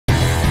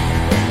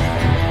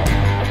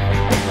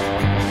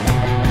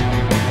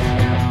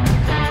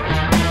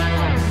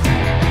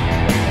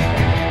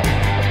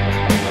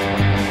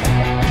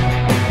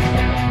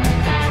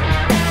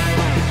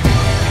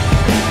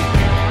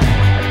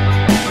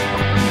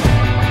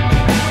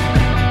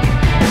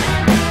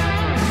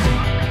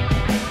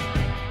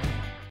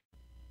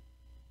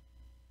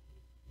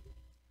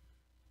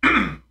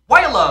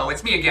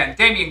me again,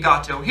 Damien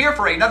Gatto, here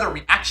for another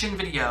reaction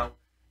video.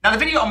 Now the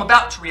video I'm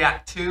about to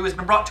react to has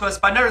been brought to us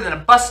by none other than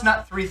a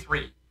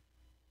Busnut33.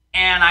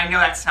 And I know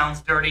that sounds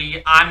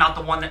dirty, I'm not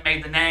the one that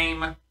made the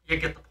name, you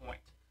get the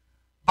point.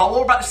 But what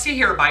we're about to see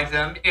here by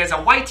them is a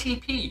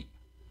YTP,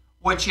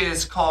 which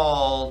is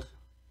called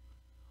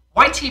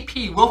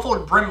YTP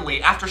Wilford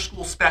Brimley After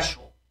School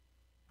Special.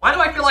 Why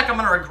do I feel like I'm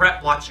going to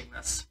regret watching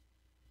this?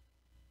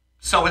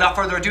 So without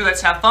further ado,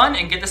 let's have fun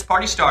and get this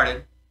party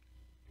started.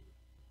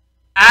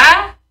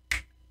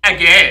 I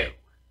go.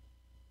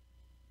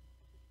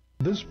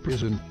 This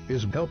prison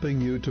is helping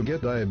you to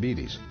get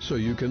diabetes, so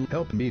you can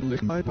help me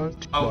lick my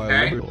butt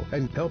Okay.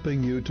 and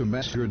helping you to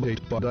master date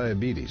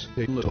diabetes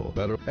a little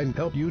better and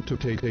help you to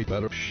take a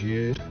better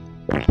shit.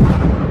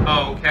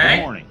 Okay.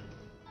 Good morning.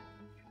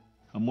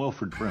 I'm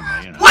Wilford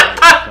Brimley, and I'd like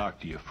to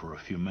talk to you for a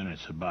few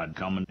minutes about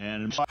coming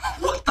and...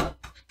 What the?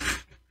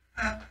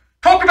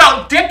 Talk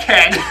about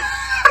dickhead!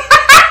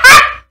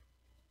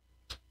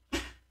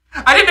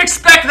 I didn't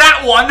expect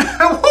that one!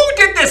 Who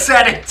did this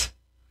edit?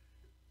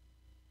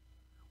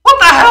 What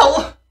the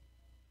hell?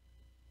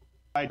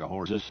 Ride a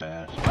horse's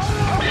ass.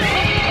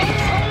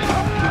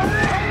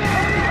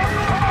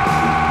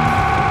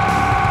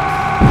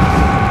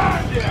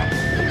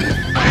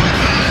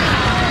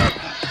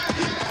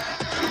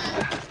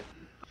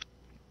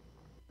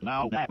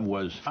 Now that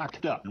was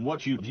fucked up, and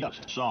what you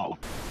just saw.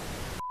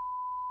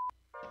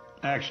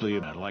 Actually,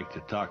 I'd like to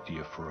talk to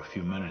you for a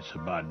few minutes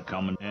about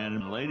coming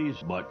and ladies,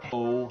 but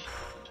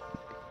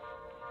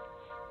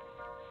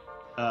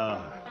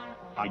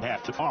I'd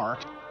have to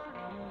fart.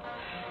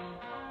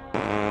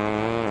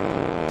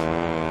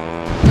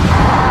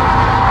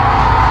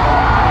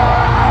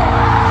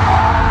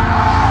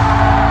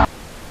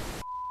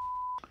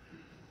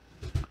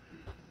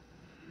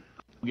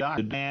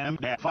 God damn,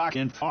 that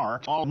fucking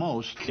fart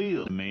almost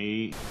killed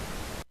me.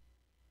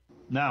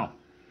 Now,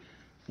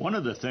 one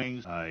of the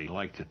things I'd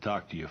like to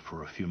talk to you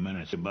for a few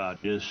minutes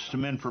about is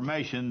some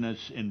information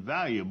that's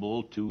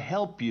invaluable to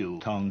help you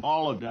tongue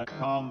all of that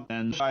cum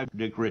inside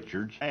Dick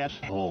Richards'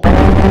 asshole.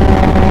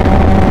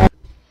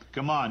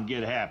 Come on,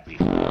 get happy.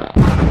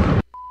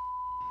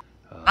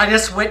 I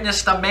just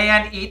witnessed a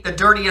man eat the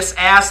dirtiest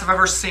ass I've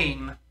ever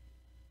seen.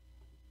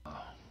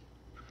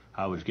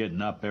 I was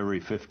getting up every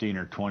 15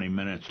 or 20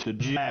 minutes to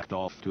jack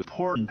off to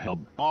important help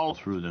all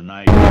through the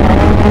night.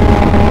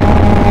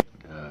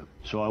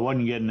 So I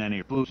wasn't getting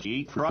any booze to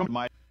eat from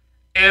my...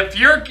 If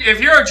your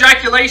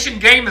ejaculation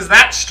game is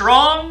that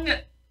strong,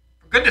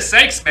 for goodness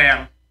sakes,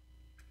 man,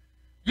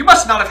 you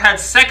must not have had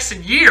sex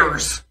in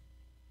years.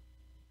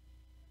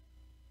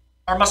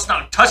 Or must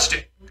not have touched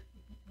it.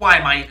 Why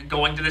am I even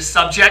going to this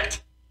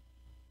subject?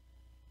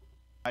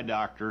 My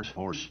doctor's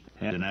horse,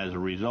 and as a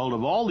result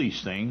of all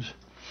these things,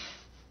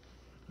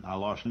 I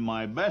lost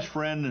my best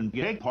friend and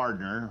gay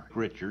partner,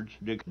 Richards,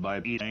 Dick, by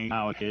eating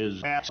out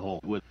his asshole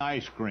with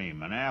ice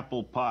cream and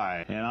apple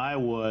pie. And I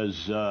was,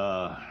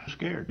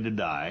 scared to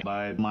die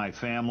by my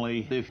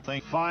family. If they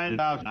find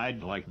out,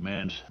 I'd like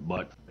men's,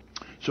 but...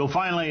 So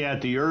finally,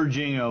 at the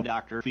urging of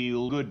Dr.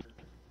 Feelgood,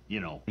 you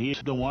know,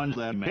 he's the one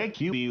that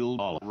makes you feel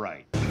all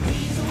right.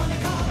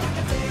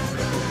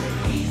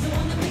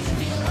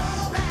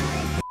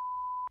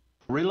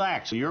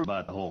 Relax your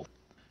butthole.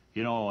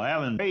 You know,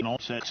 having no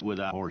sex with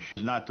a horse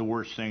is not the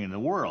worst thing in the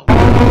world.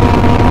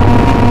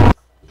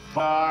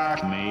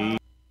 Fuck me.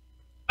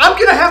 I'm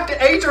gonna have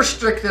to age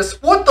restrict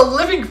this. What the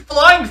living,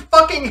 flying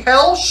fucking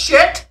hell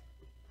shit?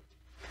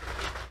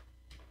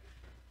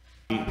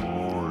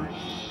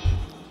 Horse.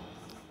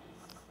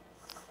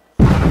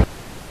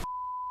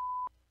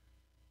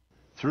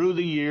 Through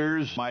the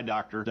years, my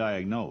doctor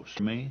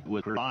diagnosed me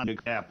with chronic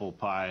apple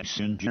pie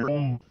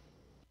syndrome.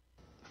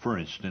 For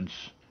instance,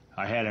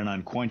 I had an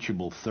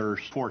unquenchable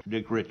thirst for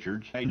Dick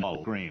Richards' ice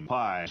cream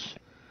pies.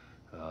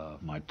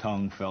 My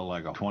tongue felt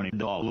like a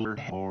 $20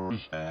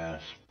 horse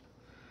ass.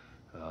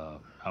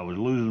 I was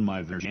losing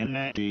my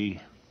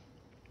virginity.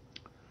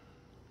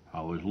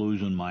 I was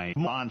losing my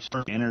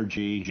Monster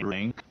Energy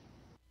drink.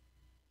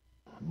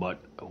 But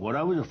what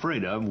I was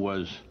afraid of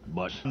was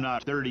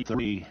Busnut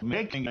 33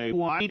 making a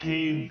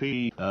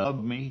YTP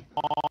of me.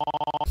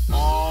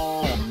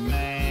 Oh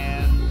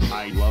man,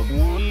 I love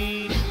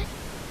weed.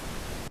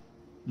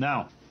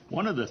 Now,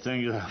 one of the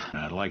things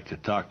I'd like to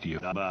talk to you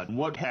about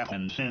what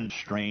happens in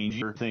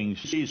Stranger Things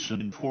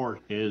Season 4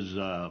 is,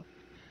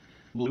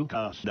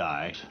 Lucas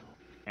dies,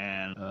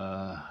 and,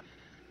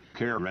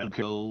 Karen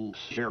kills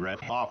Sheriff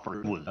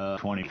Hoffer with a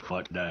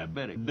 20-foot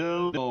diabetic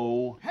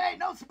dildo. Hey,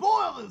 no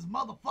spoilers,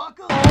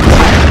 motherfucker!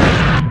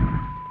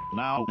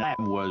 Now, that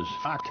was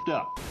fucked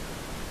up.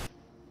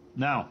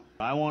 Now,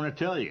 I want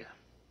to tell you,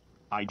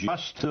 I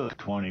just took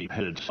 20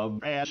 hits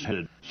of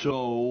acid,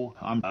 so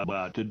I'm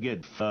about to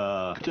get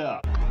fucked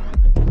up.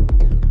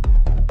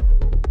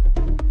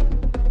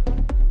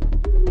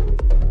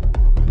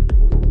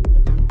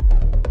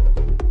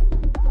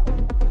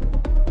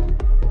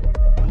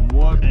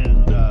 What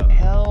in the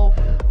hell?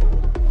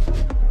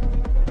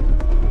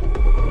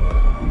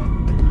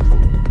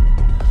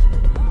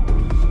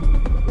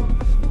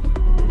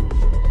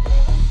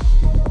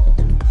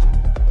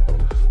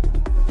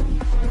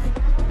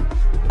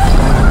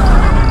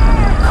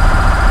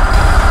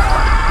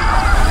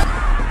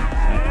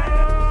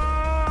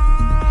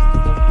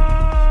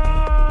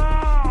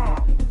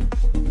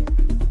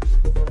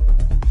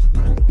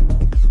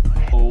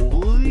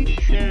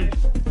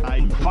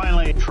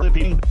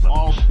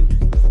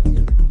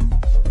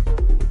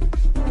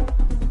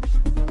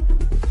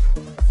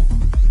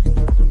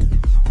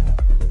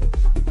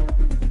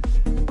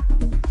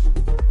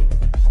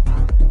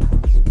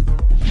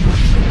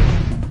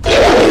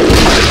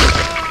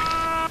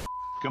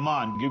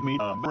 give me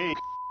a break.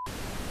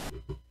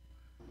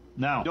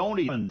 Now, don't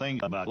even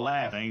think about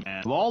laughing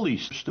at all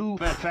these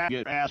stupid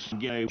faggot ass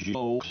gay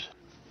jokes.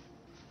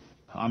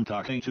 I'm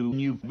talking to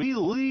you,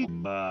 Brimley.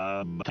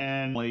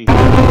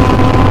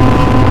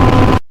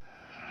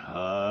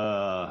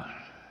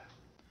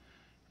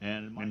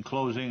 And in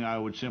closing, I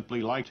would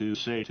simply like to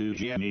say to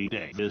Jimmy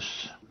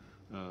Davis,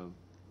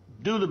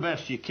 do the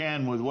best you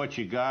can with what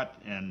you got,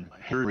 and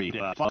hurry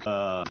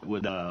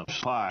with a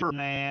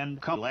Spider-Man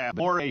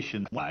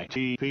collaboration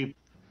YTP.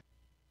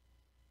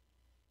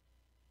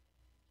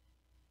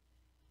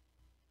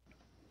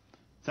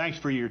 Thanks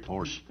for your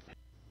tours.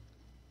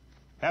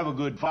 Have a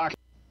good fuck.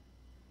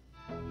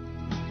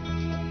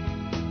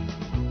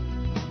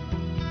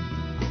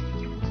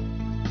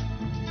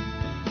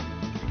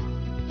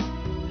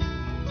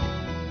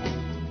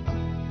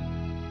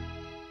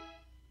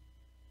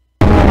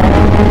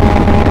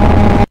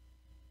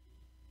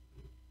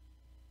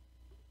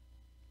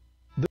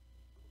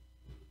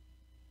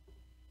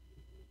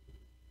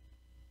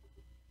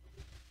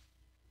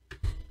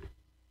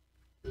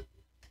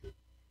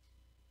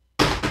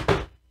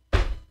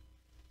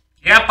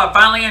 Yep, I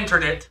finally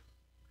entered it.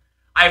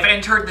 I've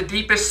entered the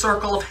deepest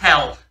circle of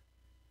hell.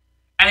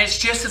 And it's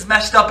just as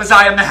messed up as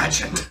I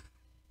imagined.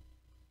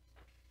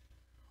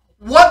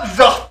 What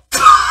the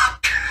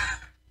fuck?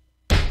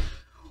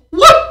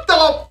 What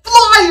the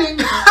flying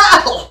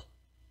hell?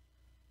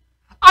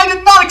 I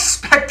did not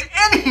expect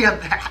any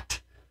of that.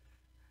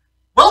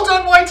 Well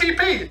done,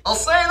 YTP. I'll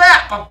say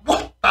that, but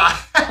what the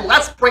hell?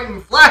 That's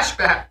bringing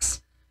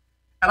flashbacks.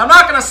 And I'm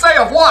not going to say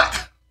of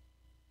what.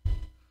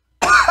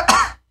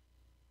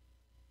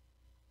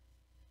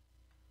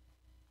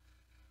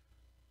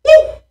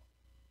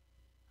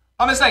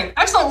 I'm just saying,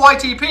 excellent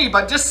YTP,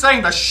 but just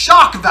saying the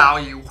shock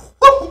value.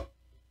 Woo!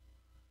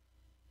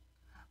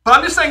 But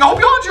I'm just saying, I hope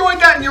you all enjoyed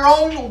that in your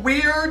own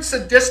weird,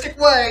 sadistic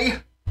way,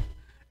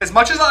 as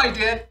much as I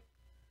did.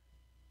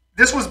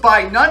 This was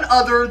by none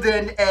other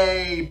than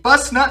a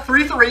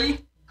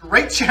Busnut33.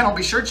 Great channel,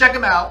 be sure to check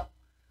him out.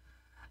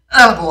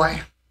 Oh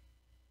boy.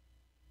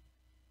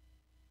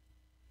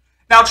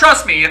 Now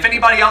trust me, if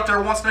anybody out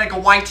there wants to make a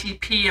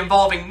YTP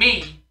involving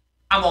me,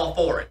 I'm all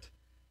for it.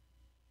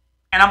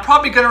 And I'm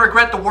probably going to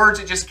regret the words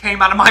that just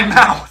came out of my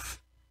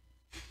mouth.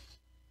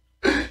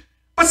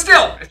 But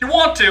still, if you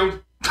want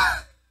to.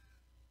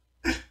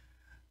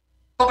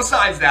 But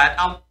besides that,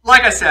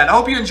 like I said, I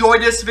hope you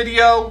enjoyed this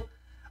video.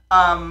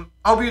 I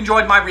hope you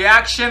enjoyed my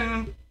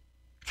reaction.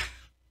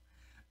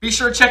 Be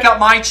sure to check out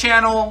my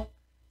channel,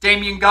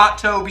 Damien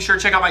Gatto. Be sure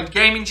to check out my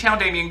gaming channel,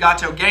 Damien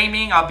Gatto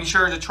Gaming. I'll be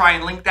sure to try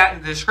and link that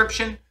in the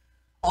description.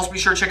 Also, be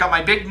sure to check out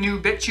my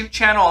new BitChute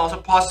channel.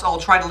 Plus, I'll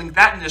try to link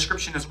that in the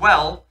description as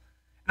well.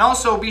 And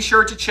also, be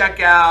sure to check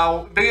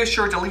out, be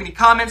sure to leave any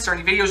comments or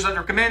any videos that you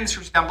recommend,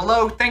 down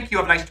below. Thank you,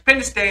 have a nice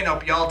Independence Day, and I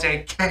hope you all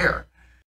take care.